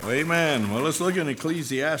Well, amen. Well, let's look in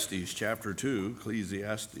Ecclesiastes chapter 2.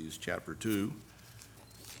 Ecclesiastes chapter 2.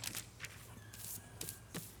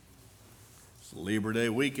 It's Labor Day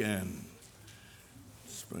weekend.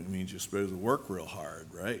 It means you're supposed to work real hard,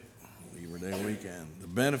 right? Labor Day weekend. The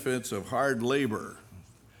benefits of hard labor.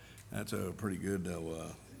 That's a pretty good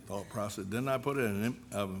thought process. Didn't I put a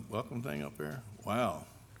welcome thing up there? Wow.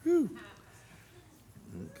 Whew.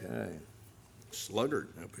 Okay. Sluggard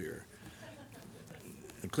up here.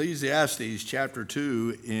 Ecclesiastes chapter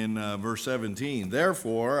 2 in verse 17.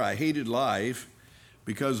 Therefore I hated life,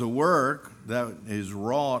 because the work that is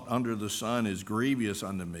wrought under the sun is grievous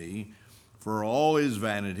unto me, for all is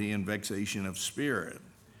vanity and vexation of spirit.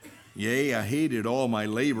 Yea, I hated all my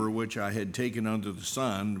labor which I had taken under the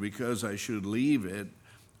sun, because I should leave it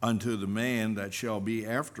unto the man that shall be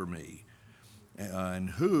after me.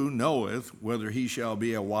 And who knoweth whether he shall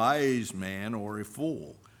be a wise man or a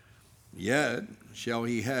fool? Yet shall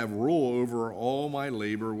he have rule over all my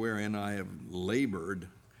labor wherein I have labored,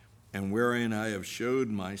 and wherein I have showed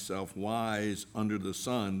myself wise under the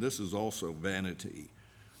sun. This is also vanity.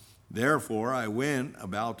 Therefore I went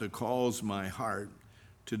about to cause my heart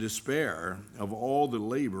to despair of all the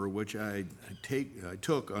labor which I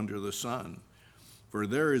took under the sun. For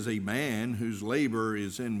there is a man whose labor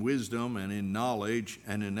is in wisdom and in knowledge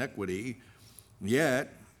and in equity,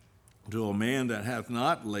 yet to a man that hath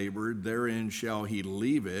not labored, therein shall he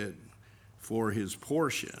leave it for his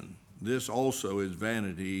portion. This also is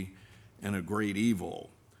vanity and a great evil.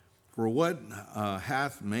 For what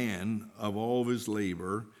hath man of all of his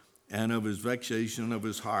labor and of his vexation of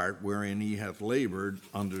his heart, wherein he hath labored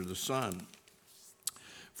under the sun?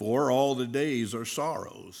 For all the days are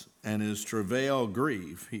sorrows, and his travail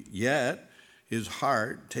grief. Yet his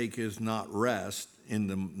heart taketh not rest in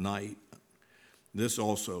the night. This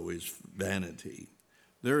also is vanity.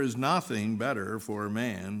 There is nothing better for a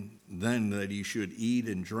man than that he should eat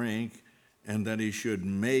and drink, and that he should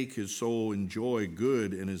make his soul enjoy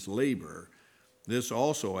good in his labor. This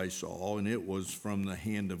also I saw, and it was from the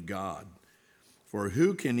hand of God. For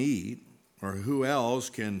who can eat, or who else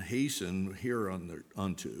can hasten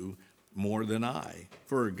hereunto more than I?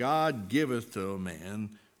 For God giveth to a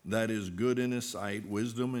man that is good in his sight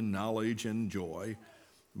wisdom and knowledge and joy.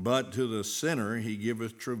 But to the sinner he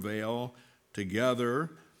giveth travail together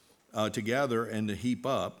and to heap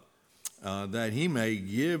up, that he may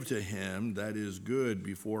give to him that is good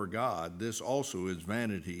before God. This also is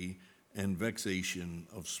vanity and vexation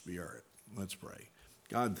of spirit. Let's pray.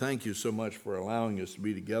 God, thank you so much for allowing us to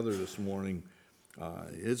be together this morning.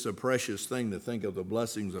 It's a precious thing to think of the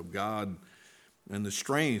blessings of God and the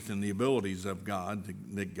strength and the abilities of God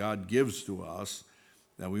that God gives to us,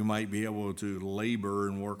 that we might be able to labor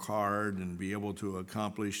and work hard and be able to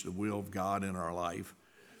accomplish the will of God in our life.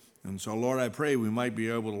 And so, Lord, I pray we might be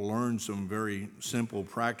able to learn some very simple,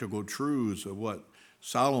 practical truths of what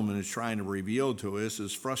Solomon is trying to reveal to us,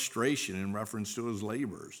 his frustration in reference to his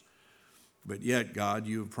labors. But yet, God,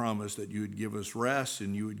 you have promised that you would give us rest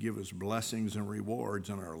and you would give us blessings and rewards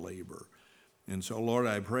in our labor. And so, Lord,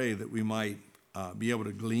 I pray that we might be able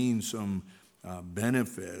to glean some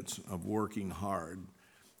benefits of working hard.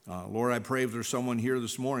 Lord, I pray if there's someone here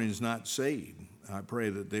this morning who's not saved, I pray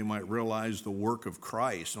that they might realize the work of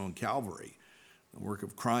Christ on Calvary. The work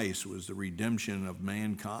of Christ was the redemption of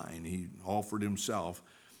mankind. He offered himself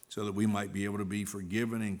so that we might be able to be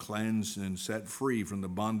forgiven and cleansed and set free from the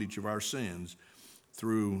bondage of our sins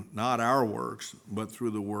through not our works, but through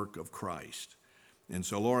the work of Christ. And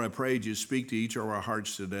so, Lord, I pray you speak to each of our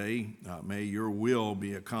hearts today. May your will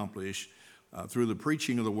be accomplished through the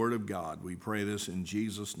preaching of the Word of God. We pray this in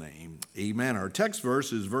Jesus' name. Amen. Our text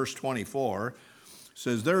verse is verse 24. It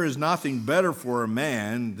says, there is nothing better for a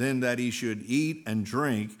man than that he should eat and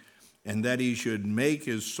drink, and that he should make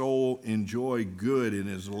his soul enjoy good in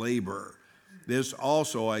his labor. This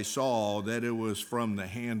also I saw, that it was from the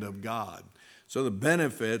hand of God. So the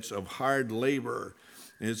benefits of hard labor.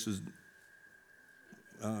 This is,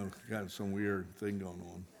 got some weird thing going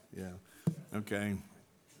on. Yeah, okay.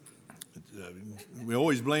 We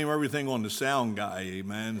always blame everything on the sound guy,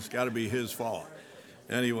 amen. It's got to be his fault.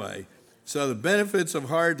 Anyway, so the benefits of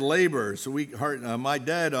hard labor. So my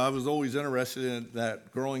dad, I was always interested in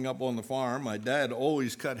that growing up on the farm. My dad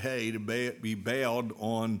always cut hay to be baled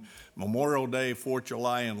on Memorial Day, 4th of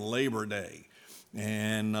July, and Labor Day.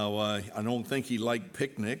 And I don't think he liked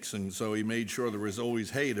picnics, and so he made sure there was always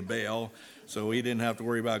hay to bale, so he didn't have to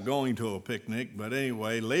worry about going to a picnic. But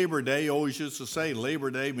anyway, Labor Day, always used to say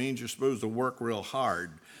Labor Day means you're supposed to work real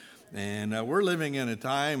hard. And we're living in a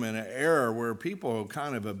time and an era where people have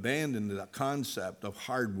kind of abandoned the concept of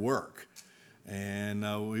hard work.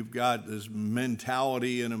 And we've got this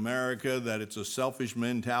mentality in America that it's a selfish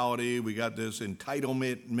mentality. We got this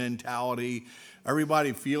entitlement mentality.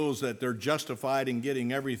 Everybody feels that they're justified in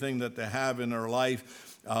getting everything that they have in their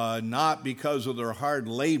life, not because of their hard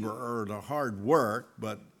labor or their hard work,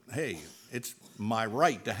 but hey, it's my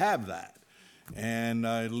right to have that. And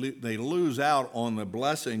they lose out on the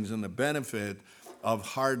blessings and the benefit of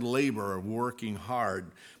hard labor, of working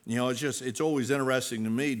hard. You know, it's always interesting to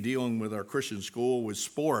me dealing with our Christian school with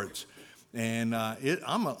sports, and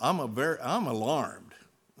I'm alarmed.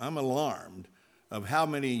 I'm alarmed of how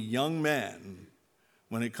many young men,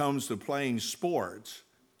 when it comes to playing sports,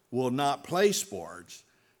 will not play sports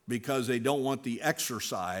because they don't want the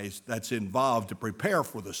exercise that's involved to prepare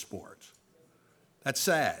for the sports. That's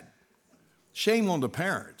sad. Shame on the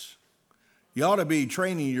parents. You ought to be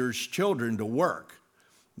training your children to work.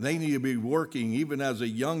 They need to be working even as a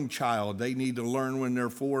young child. They need to learn when they're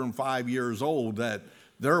 4 and 5 years old that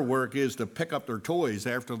their work is to pick up their toys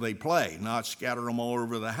after they play, not scatter them all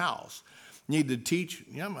over the house. Need to teach.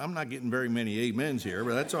 I'm not getting very many amens here,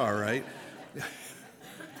 but that's all right.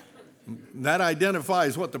 That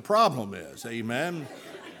identifies what the problem is, amen?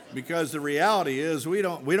 Because the reality is we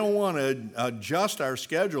don't want to adjust our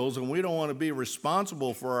schedules, and we don't want to be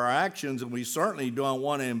responsible for our actions, and we certainly don't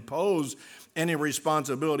want to impose any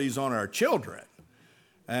responsibilities on our children.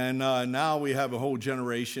 And now we have a whole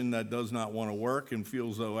generation that does not want to work and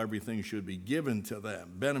feels though everything should be given to them,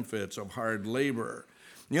 benefits of hard labor.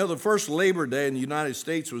 You know, the first Labor Day in the United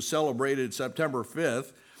States was celebrated September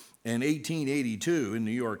 5th in 1882 in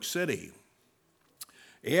New York City.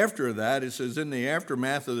 After that, it says, in the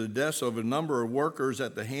aftermath of the deaths of a number of workers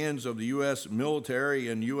at the hands of the U.S. military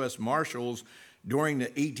and U.S. Marshals during the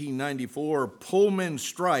 1894 Pullman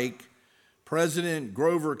strike, President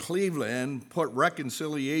Grover Cleveland put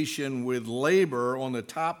reconciliation with labor on the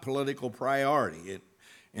top political priority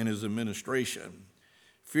in his administration.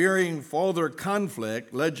 Fearing further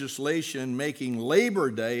conflict, legislation making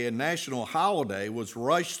Labor Day a national holiday was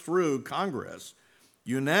rushed through Congress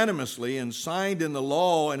unanimously and signed into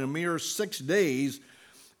law in a mere 6 days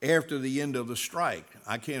after the end of the strike.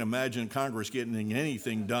 I can't imagine Congress getting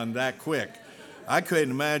anything done that quick. I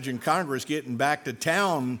couldn't imagine Congress getting back to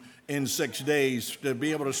town in 6 days to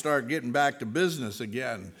be able to start getting back to business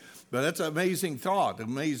again. But that's an amazing thought, an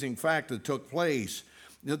amazing fact that took place.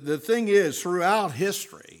 The thing is, throughout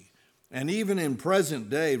history, and even in present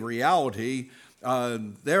day reality,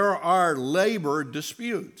 there are labor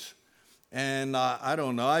disputes. And I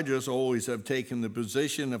don't know, I just always have taken the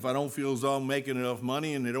position, if I don't feel as though I'm making enough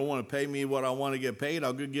money and they don't want to pay me what I want to get paid,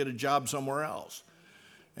 I'll go get a job somewhere else.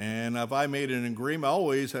 And if I made an agreement, I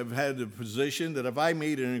always have had the position that if I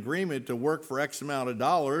made an agreement to work for X amount of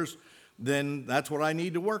dollars, then that's what I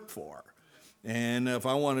need to work for. And if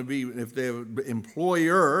the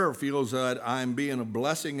employer feels that I'm being a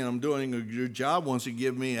blessing and I'm doing a good job, wants to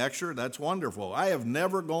give me extra, that's wonderful. I have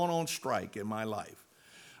never gone on strike in my life.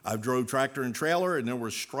 I've drove tractor and trailer, and there were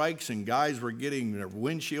strikes, and guys were getting their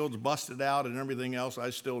windshields busted out and everything else. I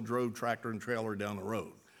still drove tractor and trailer down the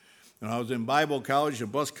road. When I was in Bible college, the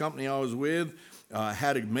bus company I was with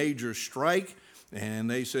had a major strike, and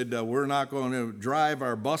they said, we're not going to drive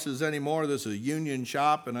our buses anymore. This is a union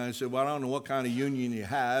shop. And I said, well, I don't know what kind of union you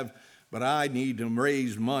have, but I need to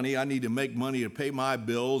raise money. I need to make money to pay my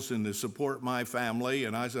bills and to support my family.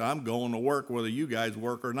 And I said, I'm going to work whether you guys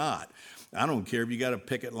work or not. I don't care if you got a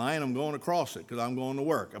picket line, I'm going across it because I'm going to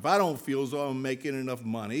work. If I don't feel as though I'm making enough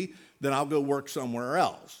money, then I'll go work somewhere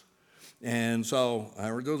else. And so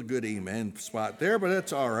there's a good amen spot there, but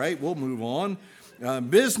that's all right. We'll move on.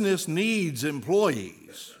 Business needs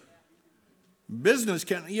employees. Business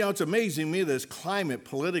can, it's amazing to me this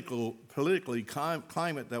politically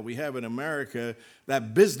climate that we have in America,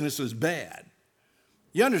 that business is bad.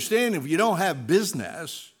 You understand, if you don't have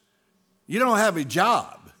business, you don't have a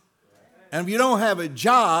job. And if you don't have a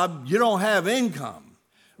job, you don't have income.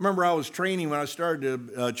 Remember, I was training when I started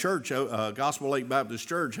a church, Gospel Lake Baptist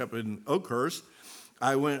Church up in Oakhurst.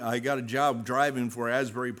 I got a job driving for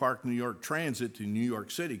Asbury Park, New York Transit to New York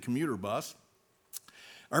City, commuter bus.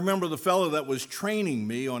 I remember the fellow that was training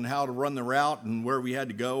me on how to run the route and where we had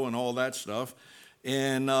to go and all that stuff.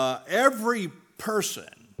 And every person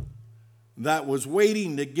that was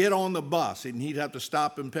waiting to get on the bus, and he'd have to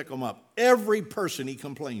stop and pick them up, every person he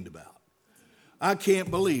complained about. I can't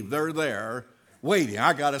believe they're there waiting.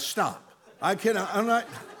 I got to stop. I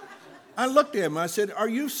looked at him. I said, are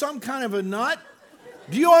you some kind of a nut?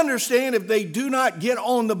 Do you understand if they do not get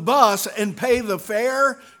on the bus and pay the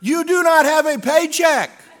fare, you do not have a paycheck?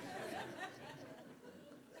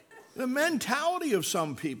 The mentality of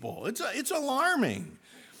some people, it's alarming.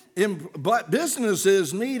 But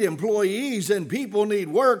businesses need employees and people need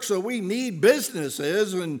work, so we need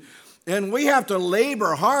businesses, and we have to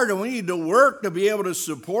labor hard, and we need to work to be able to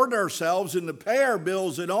support ourselves and to pay our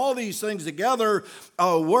bills, and all these things together.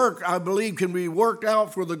 Work, I believe, can be worked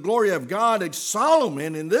out for the glory of God. And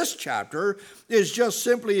Solomon in this chapter is just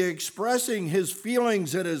simply expressing his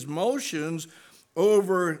feelings and his emotions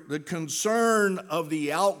over the concern of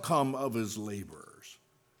the outcome of his labors.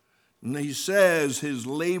 And he says his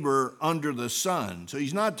labor under the sun. So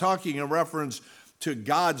he's not talking in reference to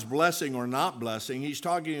God's blessing or not blessing. He's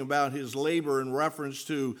talking about his labor in reference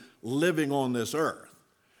to living on this earth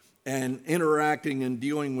and interacting and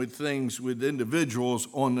dealing with things with individuals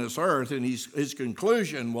on this earth. And his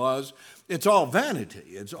conclusion was, it's all vanity.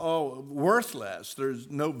 It's all worthless. There's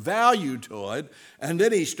no value to it. And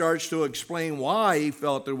then he starts to explain why he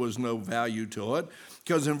felt there was no value to it.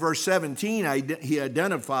 Because in verse 17, he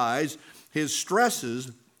identifies his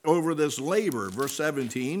stresses over this labor. Verse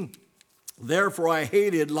 17, therefore I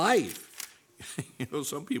hated life.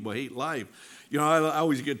 Some people hate life. I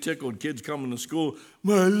always get tickled, kids coming to school,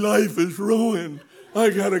 my life is ruined. I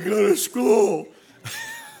got to go to school.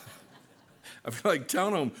 I feel like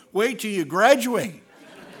telling them, wait till you graduate.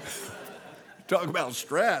 Talk about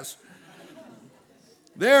stress.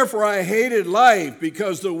 Therefore I hated life,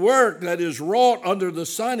 because the work that is wrought under the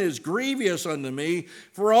sun is grievous unto me,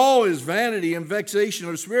 for all is vanity and vexation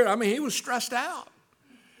of spirit. I mean, he was stressed out.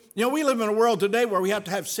 We live in a world today where we have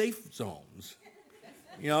to have safe zones.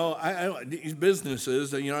 These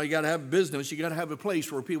businesses, you got to have business. You got to have a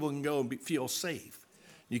place where people can go and feel safe.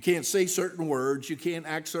 You can't say certain words. You can't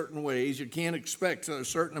act certain ways. You can't expect a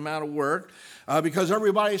certain amount of work because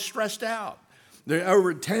everybody's stressed out. They're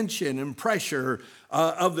over tension and pressure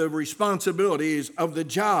of the responsibilities of the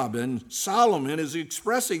job. And Solomon is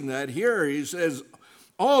expressing that here. He says,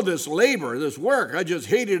 all this labor, this work, I just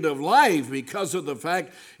hated of life because of the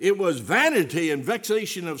fact it was vanity and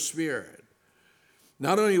vexation of spirit.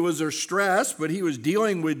 Not only was there stress, but he was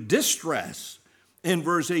dealing with distress. In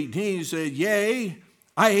verse 18, he said, yea,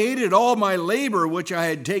 I hated all my labor which I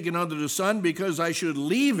had taken under the sun, because I should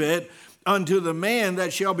leave it unto the man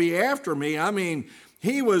that shall be after me. I mean,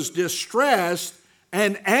 he was distressed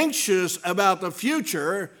and anxious about the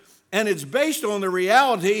future, and it's based on the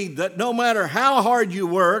reality that no matter how hard you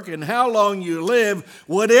work and how long you live,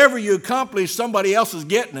 whatever you accomplish, somebody else is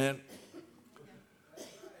getting it.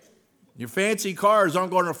 Your fancy cars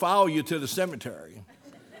aren't going to follow you to the cemetery.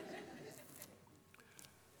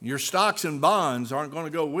 Your stocks and bonds aren't going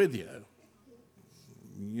to go with you.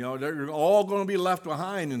 They're all going to be left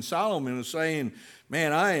behind. And Solomon is saying,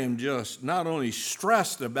 man, I am just not only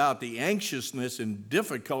stressed about the anxiousness and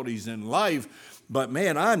difficulties in life, but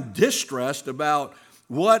man, I'm distressed about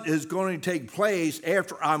what is going to take place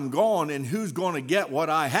after I'm gone and who's going to get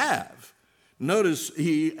what I have. Notice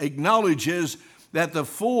he acknowledges that the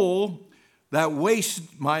fool that wastes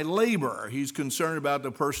my labor, he's concerned about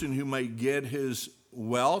the person who may get his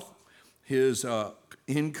wealth, his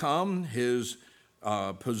income, his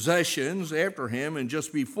possessions after him and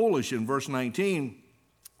just be foolish. In verse 19,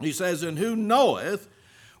 he says, and who knoweth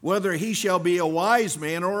whether he shall be a wise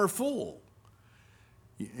man or a fool?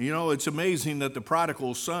 It's amazing that the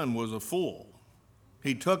prodigal son was a fool.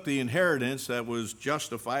 He took the inheritance that was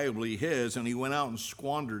justifiably his and he went out and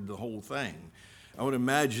squandered the whole thing. I would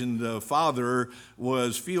imagine the father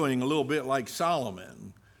was feeling a little bit like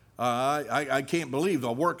Solomon. I can't believe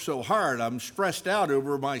I worked so hard. I'm stressed out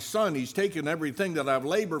over my son. He's taken everything that I've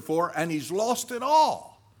labored for, and he's lost it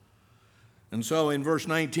all. And so in verse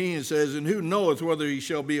 19 it says, and who knoweth whether he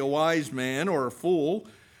shall be a wise man or a fool?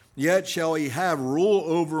 Yet shall he have rule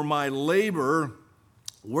over my labor,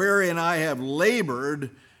 wherein I have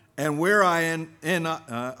labored, and where I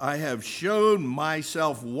have shown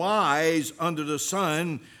myself wise under the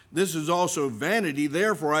sun. This is also vanity.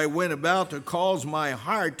 Therefore I went about to cause my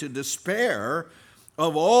heart to despair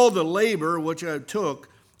of all the labor which I took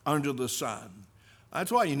under the sun.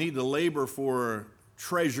 That's why you need to labor for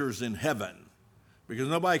treasures in heaven, because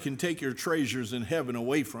nobody can take your treasures in heaven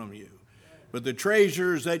away from you. But the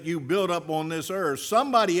treasures that you build up on this earth,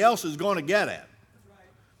 somebody else is going to get it.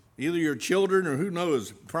 Either your children or who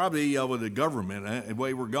knows, probably with the government, the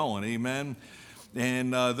way we're going, amen?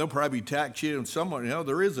 And they'll probably tax you. And someone,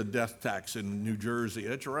 there is a death tax in New Jersey.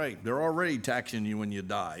 That's right. They're already taxing you when you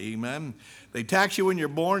die. Amen. They tax you when you're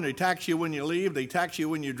born. They tax you when you leave. They tax you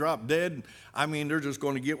when you drop dead. I mean, they're just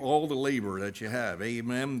going to get all the labor that you have.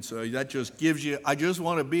 Amen. So that just gives you, I just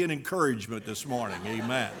want to be an encouragement this morning.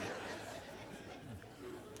 Amen.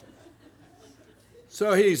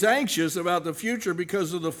 So he's anxious about the future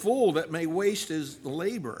because of the fool that may waste his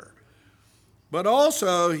labor. But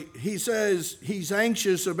also, he says he's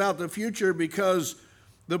anxious about the future because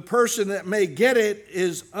the person that may get it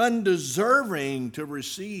is undeserving to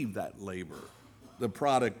receive that labor, the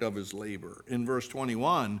product of his labor. In verse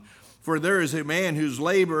 21, for there is a man whose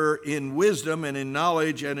labor in wisdom and in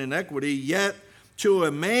knowledge and in equity, yet to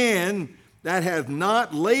a man that hath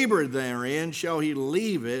not labored therein shall he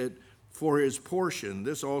leave it for his portion.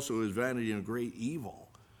 This also is vanity and a great evil.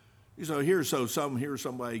 So here's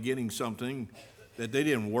somebody getting something that they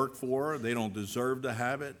didn't work for. They don't deserve to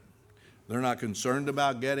have it. They're not concerned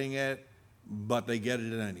about getting it, but they get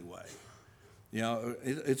it anyway. You know,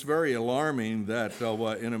 it's very alarming that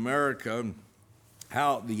in America,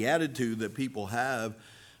 how the attitude that people have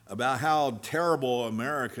about how terrible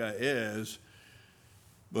America is.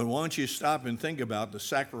 But why don't you stop and think about the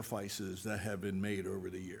sacrifices that have been made over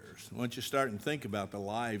the years? Why don't you start and think about the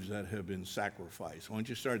lives that have been sacrificed? Why don't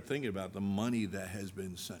you start thinking about the money that has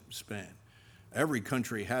been spent? Every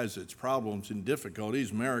country has its problems and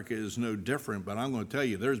difficulties. America is no different, but I'm going to tell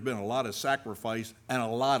you, there's been a lot of sacrifice and a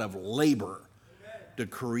lot of labor to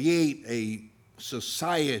create a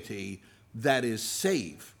society that is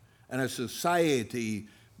safe and a society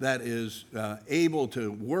that is able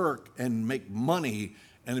to work and make money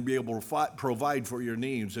and to be able to provide for your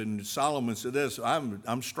needs. And Solomon said this,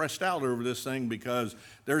 I'm stressed out over this thing because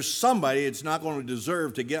there's somebody that's not going to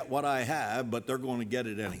deserve to get what I have, but they're going to get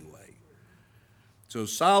it anyway. So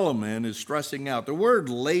Solomon is stressing out. The word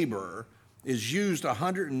labor is used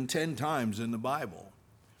 110 times in the Bible.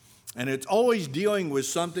 And it's always dealing with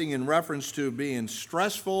something in reference to being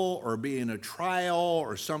stressful or being a trial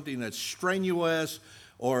or something that's strenuous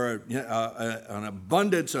or an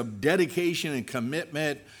abundance of dedication and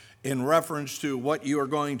commitment in reference to what you are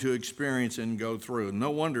going to experience and go through.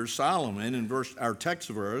 No wonder Solomon, in our text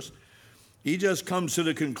verse, he just comes to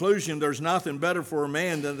the conclusion there's nothing better for a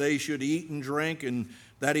man than they should eat and drink and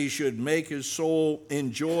that he should make his soul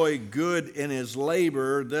enjoy good in his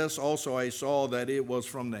labor. This also I saw that it was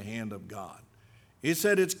from the hand of God. He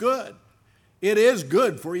said it's good. It is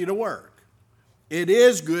good for you to work. It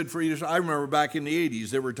is good for you. I remember back in the 80s,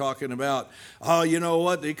 they were talking about, oh, you know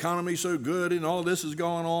what, the economy's so good and all this is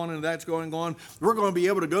going on and that's going on. We're going to be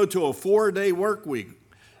able to go to a 4-day work week.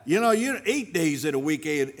 You know, 8 days in a week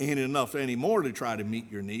ain't enough anymore to try to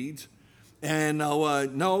meet your needs. And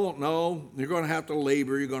no, you're going to have to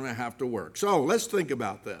labor, you're going to have to work. So let's think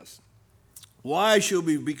about this. Why should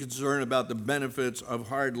we be concerned about the benefits of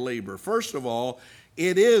hard labor? First of all,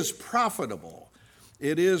 it is profitable.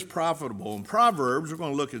 It is profitable. In Proverbs, we're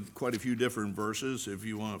going to look at quite a few different verses if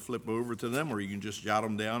you want to flip over to them, or you can just jot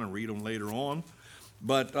them down and read them later on.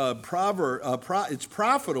 But it's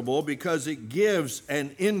profitable because it gives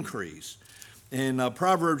an increase. In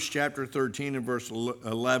Proverbs chapter 13 and verse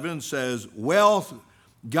 11 says, wealth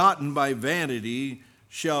gotten by vanity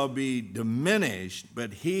shall be diminished,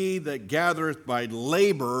 but he that gathereth by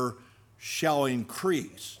labor shall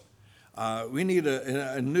increase. We need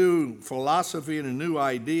a new philosophy and a new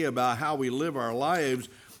idea about how we live our lives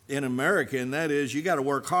in America, and that is you got to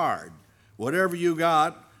work hard. Whatever you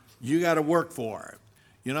got to work for it.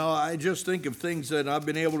 You know, I just think of things that I've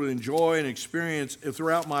been able to enjoy and experience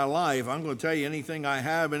throughout my life. I'm going to tell you anything I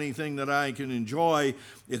have, anything that I can enjoy,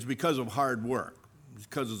 it's because of hard work. It's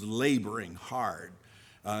because of laboring hard.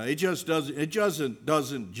 It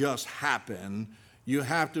doesn't just happen. You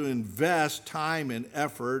have to invest time and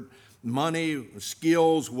effort, money,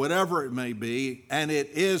 skills, whatever it may be, and it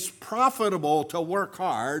is profitable to work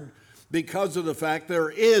hard because of the fact there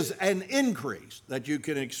is an increase that you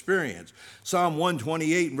can experience. Psalm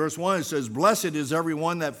 128 verse 1 says, blessed is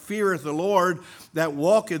everyone that feareth the Lord, that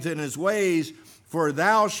walketh in his ways, for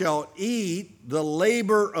thou shalt eat the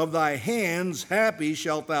labor of thy hands, happy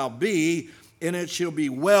shalt thou be, and it shall be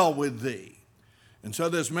well with thee. And so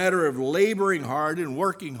this matter of laboring hard and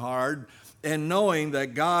working hard and knowing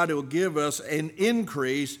that God will give us an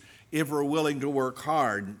increase if we're willing to work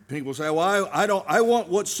hard. People say, well, I want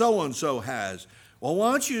what so-and-so has. Well,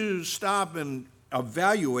 why don't you stop and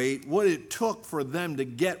evaluate what it took for them to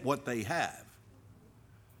get what they have?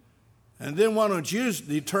 And then why don't you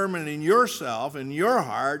determine in yourself, in your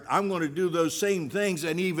heart, I'm going to do those same things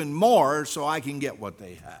and even more so I can get what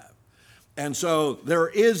they have. And so there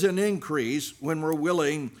is an increase when we're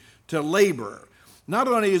willing to labor. Not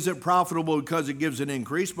only is it profitable because it gives an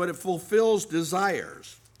increase, but it fulfills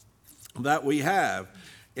desires that we have.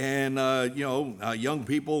 And, young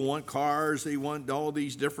people want cars. They want all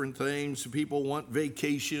these different things. People want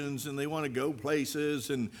vacations, and they want to go places,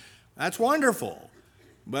 and that's wonderful.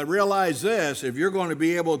 But realize this, if you're going to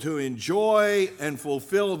be able to enjoy and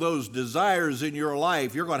fulfill those desires in your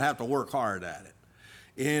life, you're going to have to work hard at it.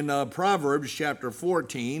 In Proverbs chapter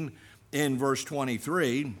 14, in verse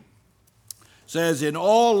 23, says, in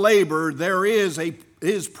all labor there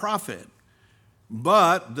is profit,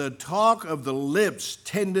 but the talk of the lips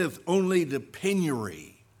tendeth only to penury.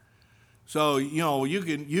 So, you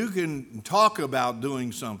can talk about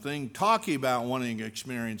doing something, talking about wanting to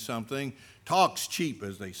experience something. Talk's cheap,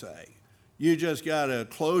 as they say. You just got to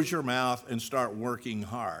close your mouth and start working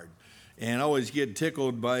hard. And I always get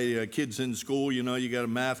tickled by kids in school. You got a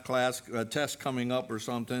math class, a test coming up or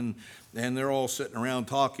something, and they're all sitting around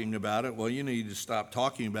talking about it. Well, you need to stop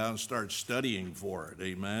talking about it and start studying for it.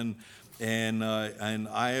 Amen. And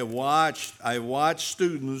I watched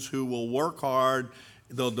students who will work hard.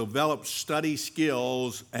 They'll develop study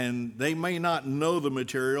skills, and they may not know the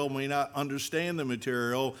material, may not understand the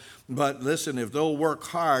material, but listen, if they'll work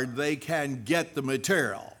hard, they can get the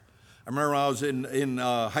material. I remember I was in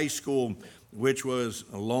high school, which was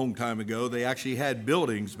a long time ago. They actually had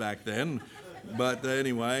buildings back then. But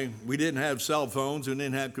anyway, we didn't have cell phones, we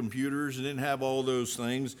didn't have computers, we didn't have all those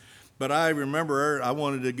things. But I remember I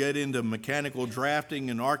wanted to get into mechanical drafting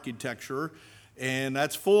and architecture, and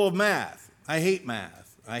that's full of math. I hate math.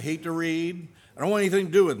 I hate to read. I don't want anything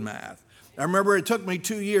to do with math. I remember it took me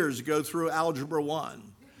 2 years to go through Algebra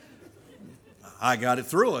 1. I got it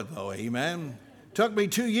through it, though, amen. It took me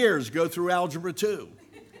 2 years to go through Algebra 2.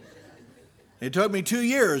 It took me 2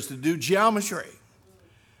 years to do geometry.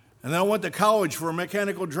 And then I went to college for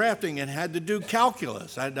mechanical drafting and had to do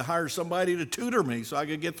calculus. I had to hire somebody to tutor me so I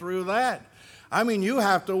could get through that. I mean, you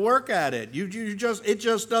have to work at it. It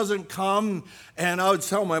just doesn't come. And I would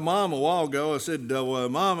tell my mom a while ago, I said,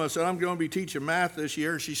 Mom, I'm going to be teaching math this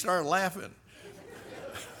year. She started laughing.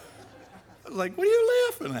 I was like, what are you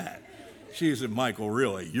laughing at? She said, Michael,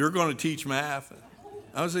 really, you're going to teach math?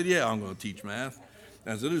 I said, yeah, I'm going to teach math.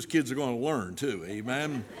 I said, those kids are going to learn too,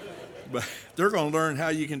 amen? But they're going to learn how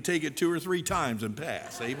you can take it 2 or 3 times and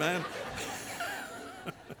pass, amen?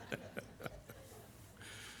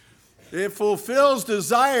 It fulfills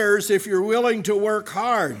desires if you're willing to work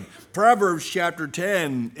hard. Proverbs chapter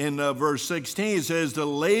 10 in verse 16 says, the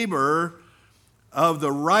labor of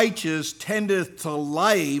the righteous tendeth to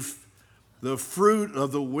life, the fruit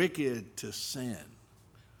of the wicked to sin.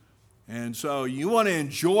 And so you want to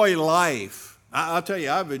enjoy life. I'll tell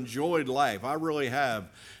you, I've enjoyed life. I really have.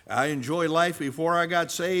 I enjoyed life before I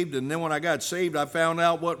got saved, and then when I got saved, I found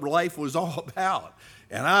out what life was all about.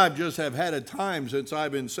 And I just have had a time since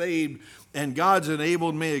I've been saved, and God's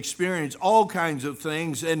enabled me to experience all kinds of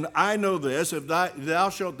things. And I know this, if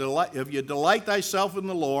you delight thyself in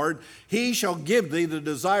the Lord, he shall give thee the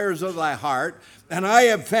desires of thy heart. And I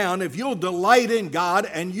have found if you'll delight in God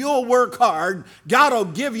and you'll work hard, God will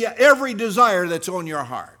give you every desire that's on your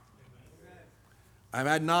heart. I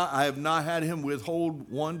have not had him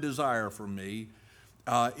withhold one desire from me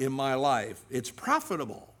in my life. It's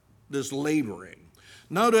profitable, this laboring.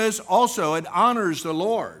 Notice also it honors the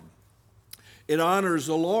Lord. It honors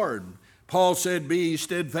the Lord. Paul said, be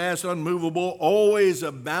steadfast, unmovable, always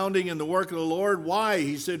abounding in the work of the Lord. Why?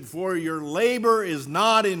 He said, for your labor is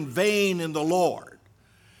not in vain in the Lord.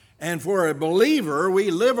 And for a believer,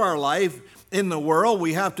 we live our life in the world.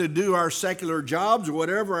 We have to do our secular jobs,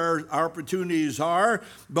 whatever our opportunities are.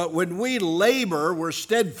 But when we labor, we're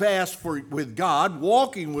steadfast with God,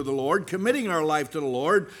 walking with the Lord, committing our life to the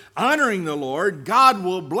Lord, honoring the Lord. God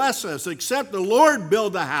will bless us. Except the Lord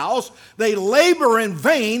build the house, they labor in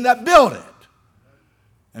vain that build it.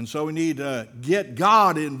 And so we need to get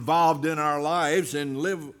God involved in our lives and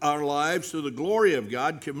live our lives to the glory of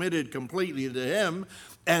God, committed completely to him.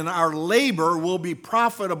 And our labor will be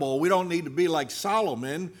profitable. We don't need to be like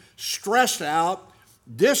Solomon, stressed out,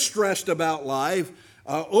 distressed about life,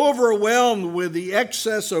 overwhelmed with the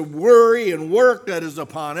excess of worry and work that is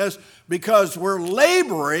upon us, because we're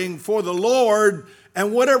laboring for the Lord,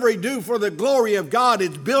 and whatever we do for the glory of God,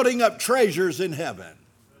 it's building up treasures in heaven.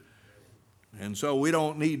 And so we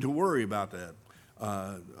don't need to worry about that,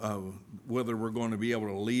 whether we're going to be able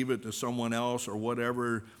to leave it to someone else or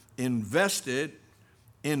whatever. Invest it.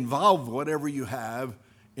 Involve whatever you have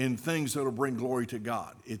in things that will bring glory to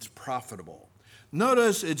God. It's profitable.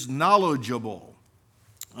 Notice it's knowledgeable.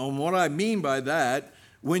 And what I mean by that,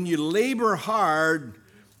 when you labor hard,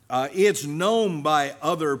 it's known by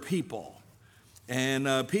other people.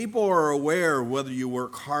 And people are aware whether you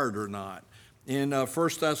work hard or not. In 1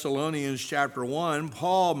 Thessalonians chapter 1,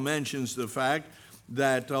 Paul mentions the fact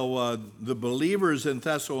that the believers in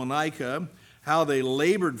Thessalonica, how they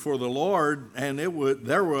labored for the Lord, and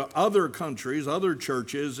there were other countries, other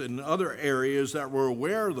churches, and other areas that were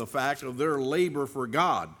aware of the fact of their labor for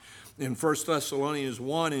God. In 1 Thessalonians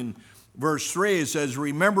 1 in verse 3, it says,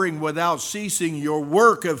 remembering without ceasing your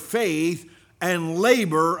work of faith and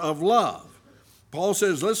labor of love. Paul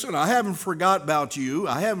says, listen, I haven't forgot about you.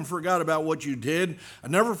 I haven't forgot about what you did. I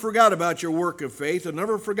never forgot about your work of faith. I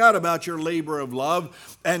never forgot about your labor of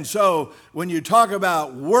love. And so when you talk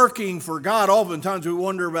about working for God, oftentimes we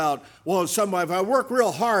wonder about, well, if I work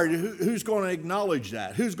real hard, who's going to acknowledge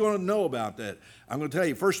that? Who's going to know about that? I'm going to tell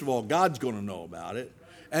you, first of all, God's going to know about it.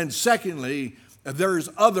 And secondly, there's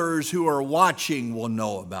others who are watching will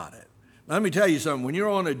know about it. Let me tell you something. When you're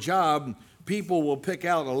on a job, people will pick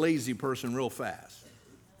out a lazy person real fast.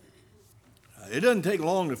 It doesn't take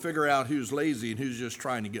long to figure out who's lazy and who's just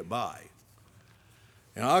trying to get by.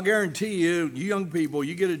 And I'll guarantee you, you young people,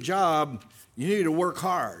 you get a job, you need to work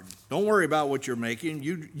hard. Don't worry about what you're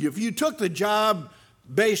making. If you took the job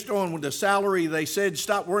based on the salary they said,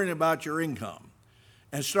 stop worrying about your income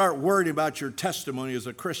and start worrying about your testimony as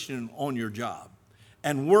a Christian on your job.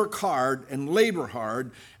 And work hard and labor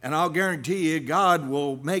hard, and I'll guarantee you God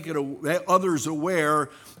will make others aware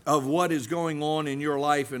of what is going on in your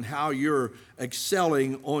life and how you're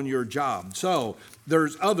excelling on your job. So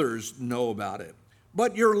there's others know about it.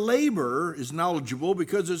 But your labor is knowledgeable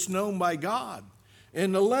because it's known by God.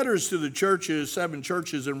 In the letters to the churches, 7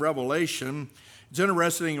 churches in Revelation, it's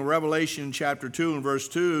interesting in Revelation chapter 2 and verse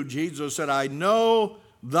 2, Jesus said, I know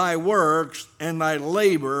thy works and thy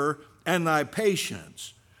labor and thy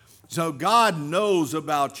patience. So God knows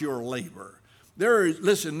about your labor.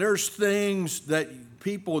 There's things that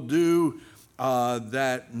people do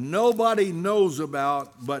that nobody knows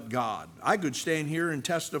about but God. I could stand here and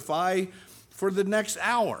testify for the next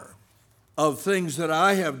hour of things that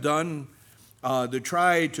I have done to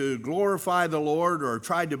try to glorify the Lord or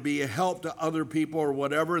try to be a help to other people or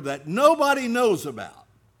whatever that nobody knows about.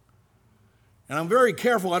 And I'm very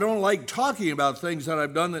careful. I don't like talking about things that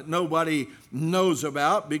I've done that nobody knows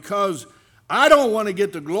about because I don't want to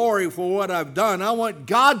get the glory for what I've done. I want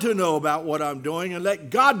God to know about what I'm doing and let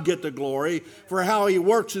God get the glory for how he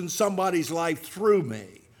works in somebody's life through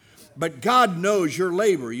me. But God knows your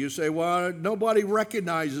labor. You say, well, nobody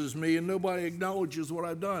recognizes me and nobody acknowledges what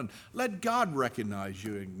I've done. Let God recognize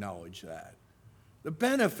you and acknowledge that. The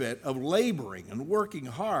benefit of laboring and working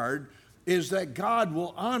hard is that God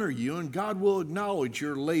will honor you and God will acknowledge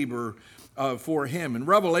your labor for him. In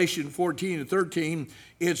Revelation 14 and 13,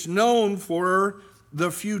 it's known for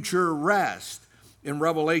the future rest. In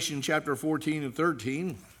Revelation chapter 14 and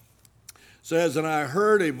 13, says, and I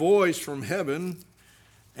heard a voice from heaven,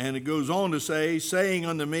 and it goes on to say, saying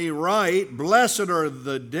unto me, write, blessed are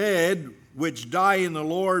the dead which die in the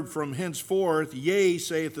Lord from henceforth, yea,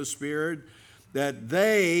 saith the Spirit, that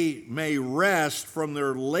they may rest from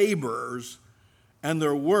their labors and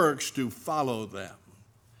their works to follow them.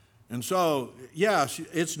 And so, yes,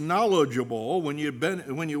 it's knowledgeable when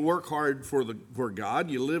you work hard for God,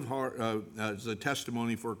 you live hard as a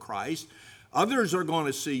testimony for Christ. Others are going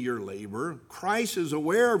to see your labor. Christ is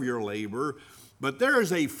aware of your labor, but there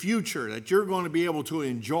is a future that you're going to be able to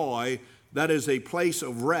enjoy that is a place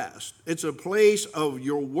of rest. It's a place of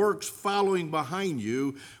your works following behind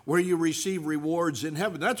you where you receive rewards in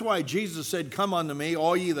heaven. That's why Jesus said, come unto me,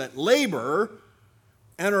 all ye that labor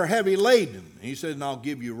and are heavy laden. He said, and I'll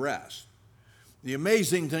give you rest. The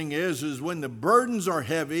amazing thing is when the burdens are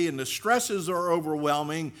heavy and the stresses are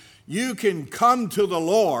overwhelming, you can come to the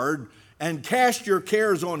Lord and cast your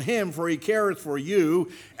cares on him, for he careth for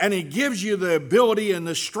you, and he gives you the ability and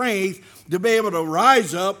the strength to be able to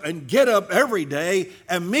rise up and get up every day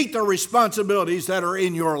and meet the responsibilities that are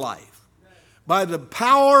in your life. By the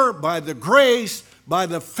power, by the grace, by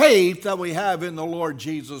the faith that we have in the Lord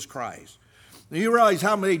Jesus Christ. Now, you realize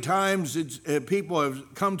how many times people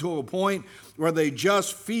have come to a point where they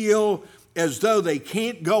just feel as though they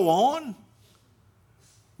can't go on?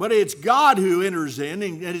 But it's God who enters in,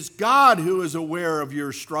 and it is God who is aware of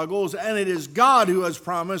your struggles, and it is God who has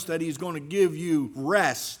promised that he's going to give you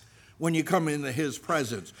rest when you come into his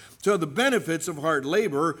presence. So the benefits of hard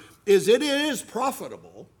labor is it is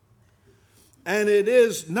profitable, and it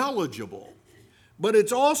is knowledgeable, but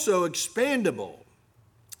it's also expandable.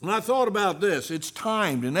 And I thought about this. It's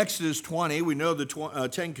timed. In Exodus 20, we know the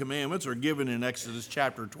 10 Commandments are given in Exodus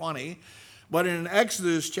chapter 20, but in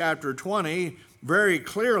Exodus chapter 20, very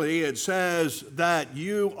clearly, it says that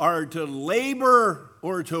you are to labor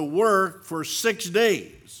or to work for 6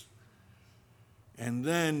 days. And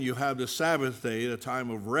then you have the Sabbath day, the time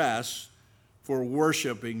of rest, for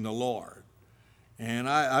worshiping the Lord. And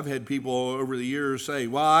I've had people over the years say,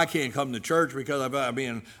 well, I can't come to church because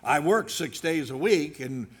I work 6 days a week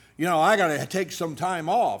and, I got to take some time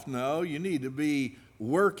off. No, you need to be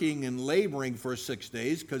working and laboring for 6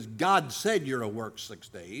 days because God said you're to work 6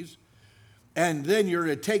 days. and then you're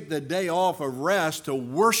to take the day off of rest to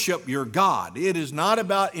worship your God. It is not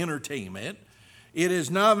about entertainment. It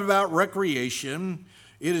is not about recreation.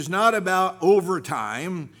 It is not about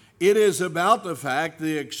overtime. It is about the fact,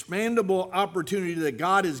 the expandable opportunity that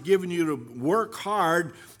God has given you to work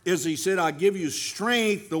hard. Is he said, I give you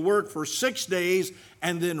strength to work for 6 days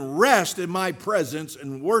and then rest in my presence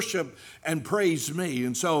and worship and praise me.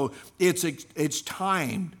 And so it's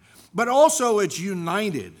timed, but also it's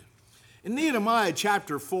united. In Nehemiah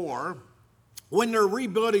chapter 4, when they're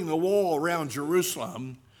rebuilding the wall around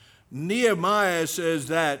Jerusalem, Nehemiah says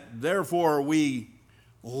that, therefore, we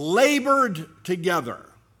labored together.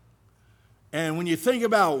 And when you think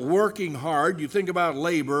about working hard, you think about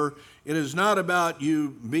labor, it is not about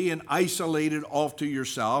you being isolated off to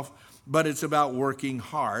yourself, but it's about working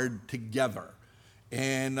hard together.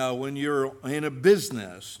 And when you're in a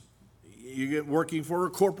business, you get working for a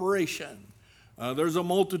corporation. There's a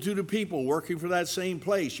multitude of people working for that same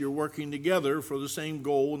place. You're working together for the same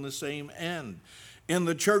goal and the same end. In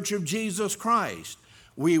the Church of Jesus Christ,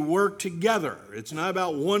 we work together. It's not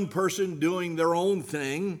about one person doing their own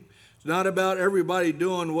thing. It's not about everybody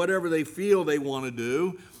doing whatever they feel they want to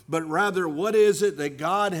do, but rather what is it that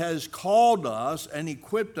God has called us and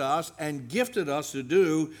equipped us and gifted us to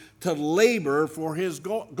do to labor for his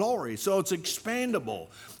glory. So it's expandable.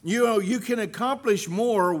 You know, you can accomplish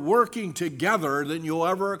more working together than you'll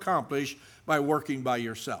ever accomplish by working by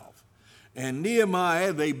yourself. And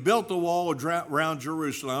Nehemiah, they built the wall around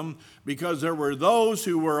Jerusalem because there were those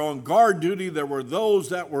who were on guard duty. There were those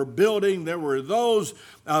that were building. There were those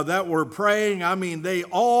that were praying. I mean, they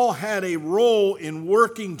all had a role in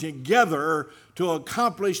working together to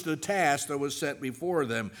accomplish the task that was set before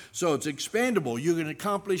them. So it's expandable. You can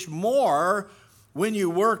accomplish more when you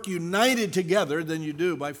work united together than you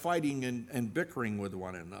do by fighting and bickering with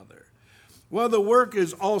one another. Well, the work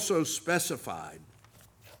is also specified.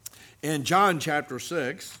 In John chapter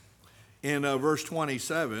 6, in verse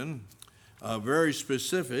 27, a very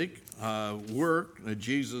specific work that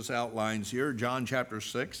Jesus outlines here. John chapter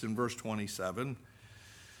 6 and verse 27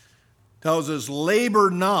 tells us, labor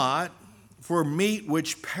not for meat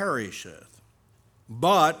which perisheth,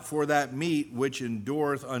 but for that meat which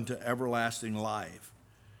endureth unto everlasting life,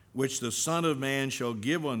 which the Son of Man shall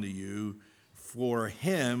give unto you, for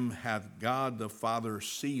him hath God the Father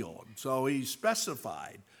sealed. So he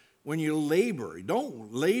specified. When you labor,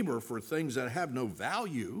 don't labor for things that have no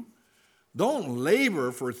value. Don't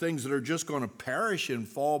labor for things that are just going to perish and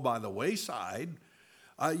fall by the wayside.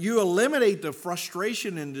 You eliminate the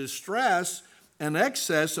frustration and distress and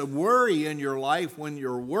excess of worry in your life when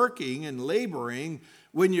you're working and laboring,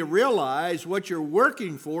 when you realize what you're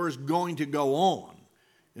working for is going to go on.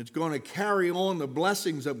 It's going to carry on the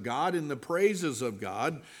blessings of God and the praises of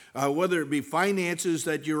God, whether it be finances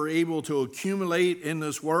that you're able to accumulate in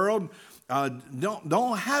this world.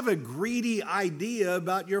 Don't have a greedy idea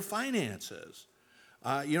about your finances.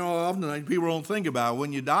 Often people don't think about it.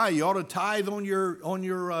 When you die, you ought to tithe on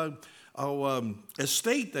your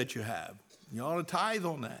estate that you have. You ought to tithe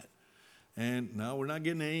on that. And no, we're not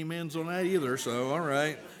getting any amens on that either, so all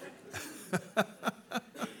right.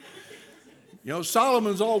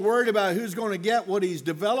 Solomon's all worried about who's going to get what he's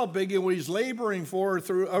developing and what he's laboring for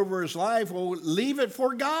over his life. Well, leave it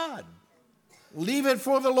for God. Leave it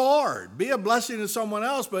for the Lord. Be a blessing to someone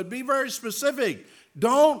else, but be very specific.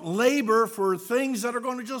 Don't labor for things that are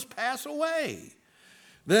going to just pass away.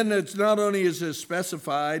 Then it's not only is it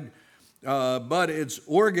specified, but it's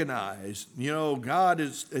organized.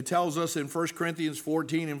 It tells us in 1 Corinthians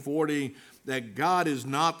 14 and 40 that God is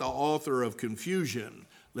not the author of confusion.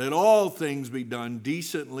 Let all things be done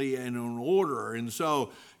decently and in order. And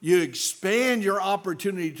so you expand your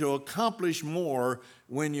opportunity to accomplish more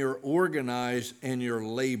when you're organized and you're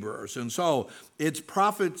laborers. And so it's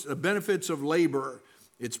benefits of labor.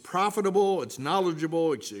 It's profitable, it's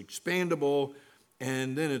knowledgeable, it's expandable,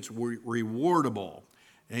 and then it's rewardable.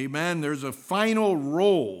 Amen. There's a final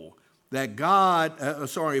role that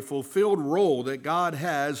fulfilled role that God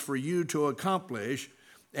has for you to accomplish.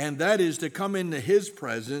 And that is to come into his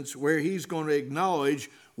presence where he's going to acknowledge,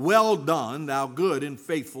 well done, thou good and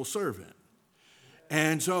faithful servant.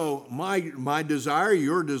 And so my desire,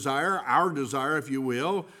 your desire, our desire, if you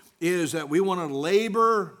will, is that we want to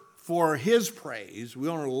labor for his praise. We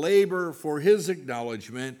want to labor for his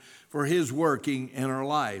acknowledgement, for his working in our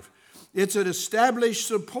life. It's an established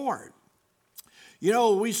support.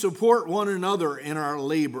 We support one another in our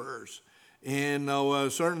labors. And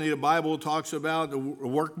certainly the Bible talks about the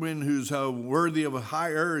workman who's worthy of a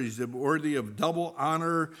hire, he's worthy of double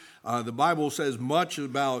honor. The Bible says much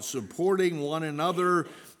about supporting one another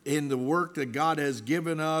in the work that God has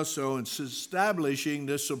given us. So it's establishing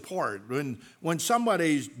this support. When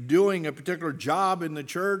somebody's doing a particular job in the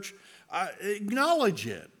church, acknowledge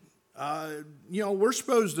it. We're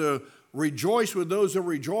supposed to rejoice with those that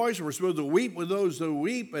rejoice. We're supposed to weep with those that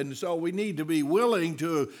weep. And so we need to be willing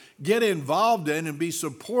to get involved in and be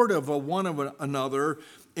supportive of one another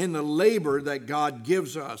in the labor that God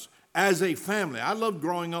gives us as a family. I loved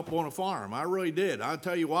growing up on a farm. I really did. I'll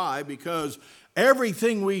tell you why. Because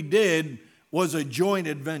everything we did was a joint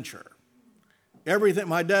adventure. Everything.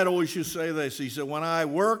 My dad always used to say this. He said, when I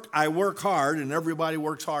work hard, and everybody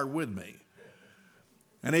works hard with me.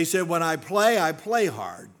 And he said, when I play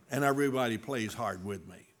hard, and everybody plays hard with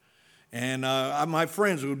me. And my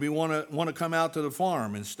friends would want to come out to the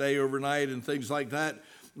farm and stay overnight and things like that.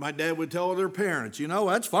 My dad would tell their parents,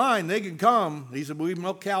 that's fine, they can come. He said, we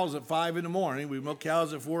milk cows at 5 in the morning. We milk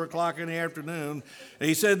cows at 4 o'clock in the afternoon. And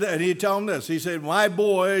he said that, and he'd tell them this. He said, my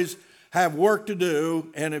boys have work to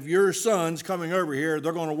do, and if your son's coming over here,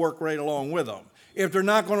 they're going to work right along with them. If they're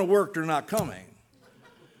not going to work, they're not coming.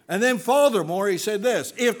 And then furthermore, he said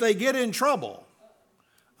this, if they get in trouble,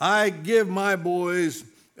 I give my boys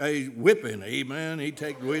a whipping, amen. He'd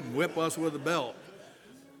whip us with a belt.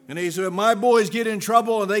 And he said, my boys get in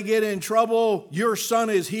trouble and they get in trouble, your son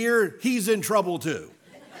is here, he's in trouble too.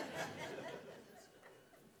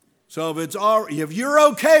 So if you're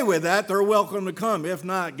okay with that, they're welcome to come. If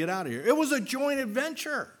not, get out of here. It was a joint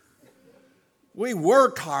adventure. We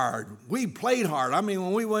worked hard. We played hard.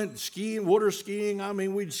 When we went skiing, water skiing,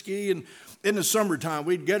 we'd ski in the summertime.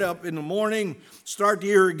 We'd get up in the morning, start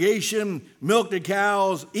the irrigation, milk the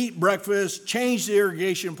cows, eat breakfast, change the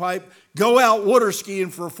irrigation pipe, go out water skiing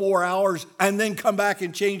for 4 hours, and then come back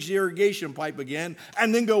and change the irrigation pipe again,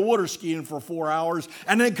 and then go water skiing for 4 hours,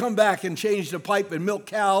 and then come back and change the pipe and milk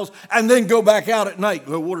cows, and then go back out at night,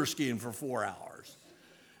 go water skiing for 4 hours.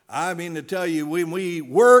 To tell you, when we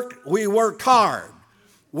worked hard.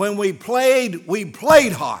 When we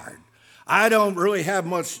played hard. I don't really have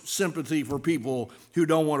much sympathy for people who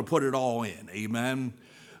don't want to put it all in, amen?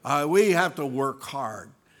 We have to work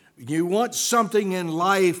hard. You want something in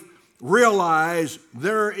life, realize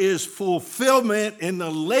there is fulfillment in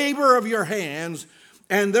the labor of your hands,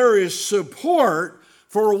 and there is support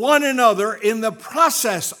for one another in the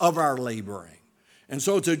process of our laboring. And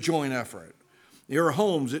so it's a joint effort. Your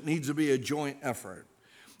homes, it needs to be a joint effort.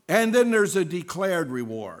 And then there's a declared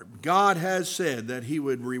reward. God has said that he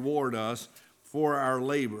would reward us for our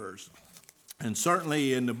labors. And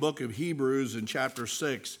certainly in the book of Hebrews in chapter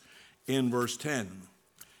 6 in verse 10.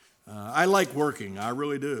 I like working, I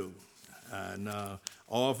really do. And I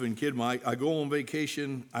often kid I go on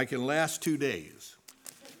vacation, I can last 2 days.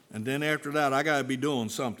 And then after that, I got to be doing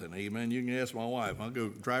something, amen. You can ask my wife, I'll go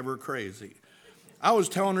drive her crazy. I was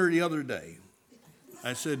telling her the other day,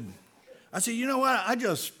 I said, you know what? I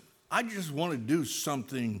just want to do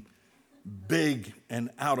something big and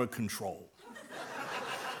out of control.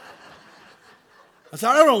 I said,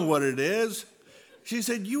 I don't know what it is. She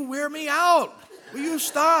said, you wear me out. Will you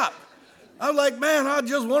stop? I was like, man, I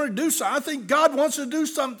just want to do something. I think God wants to do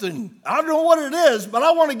something. I don't know what it is, but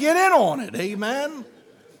I want to get in on it. Amen.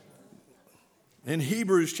 In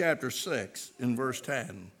Hebrews chapter 6, in verse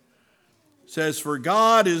 10, says, for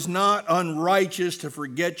God is not unrighteous to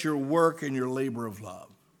forget your work and your labor of love.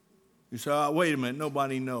 You say, oh, wait a minute,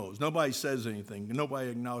 nobody knows. Nobody says anything. Nobody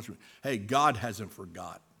acknowledges me. Hey, God hasn't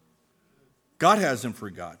forgot. God hasn't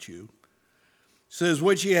forgot you. It says,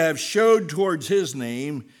 which ye have showed towards his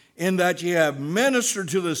name, in that ye have ministered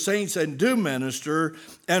to the saints and do minister,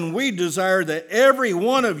 and we desire that every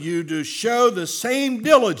one of you do show the same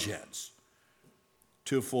diligence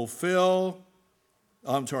to full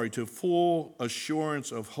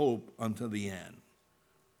assurance of hope unto the end.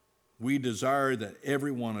 We desire that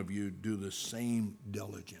every one of you do the same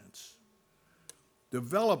diligence.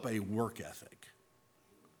 Develop a work ethic.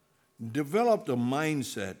 Develop the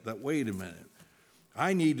mindset that, wait a minute,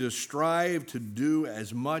 I need to strive to do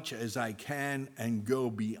as much as I can and go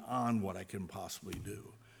beyond what I can possibly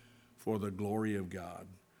do for the glory of God.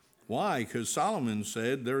 Why? Because Solomon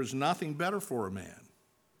said there's nothing better for a man.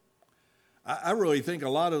 I really think a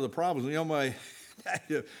lot of the problems, my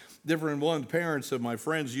different one parents of my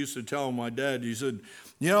friends used to tell my dad, he said,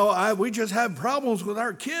 we just have problems with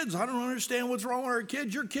our kids. I don't understand what's wrong with our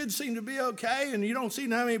kids. Your kids seem to be okay, and you don't seem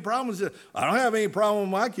to have any problems. I don't have any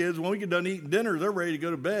problem with my kids. When we get done eating dinner, they're ready to go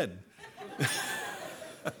to bed.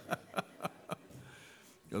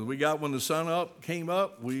 Because when the sun came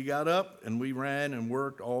up, we got up and we ran and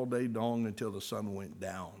worked all day long until the sun went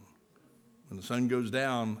down. When the sun goes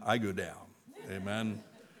down, I go down. Amen.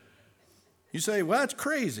 You say, well, that's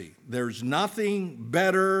crazy. There's nothing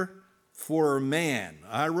better for a man.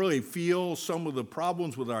 I really feel some of the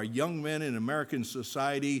problems with our young men in American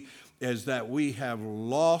society is that we have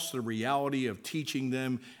lost the reality of teaching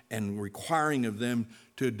them and requiring of them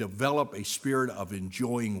to develop a spirit of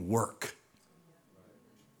enjoying work.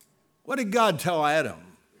 What did God tell Adam?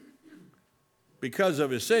 Because of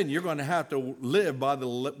his sin, you're going to have to live by the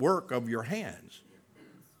work of your hands.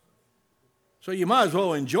 So you might as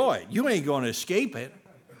well enjoy it. You ain't going to escape it.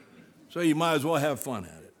 So you might as well have fun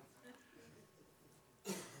at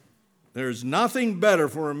it. There's nothing better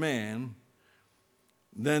for a man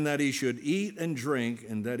than that he should eat and drink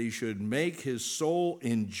and that he should make his soul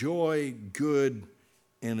enjoy good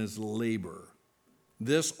in his labor.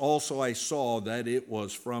 This also I saw that it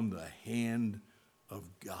was from the hand of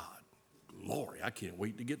God. Glory, I can't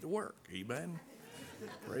wait to get to work. Amen.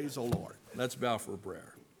 Praise the Lord. Let's bow for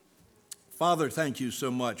prayer. Father, thank you so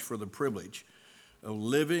much for the privilege of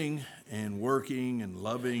living and working and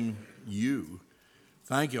loving you.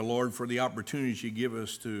 Thank you, Lord, for the opportunities you give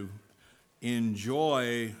us to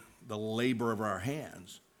enjoy the labor of our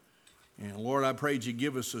hands. And Lord, I pray that you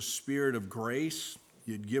give us a spirit of grace.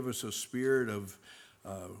 You'd give us a spirit of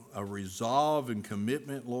a resolve and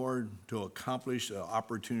commitment, Lord, to accomplish the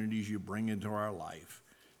opportunities you bring into our life.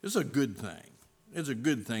 It's a good thing. It's a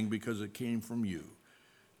good thing because it came from you.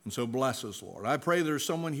 And so bless us, Lord. I pray there's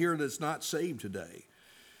someone here that's not saved today.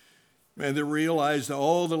 And they realize that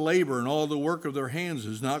all the labor and all the work of their hands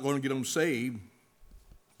is not going to get them saved,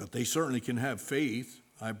 but they certainly can have faith.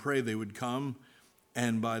 I pray they would come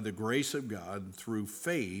and by the grace of God, through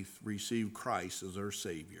faith, receive Christ as their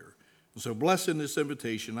Savior. And so bless in this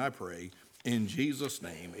invitation, I pray, in Jesus'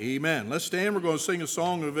 name, amen. Let's stand. We're going to sing a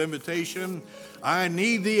song of invitation. I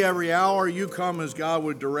need thee every hour. You come as God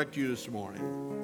would direct you this morning.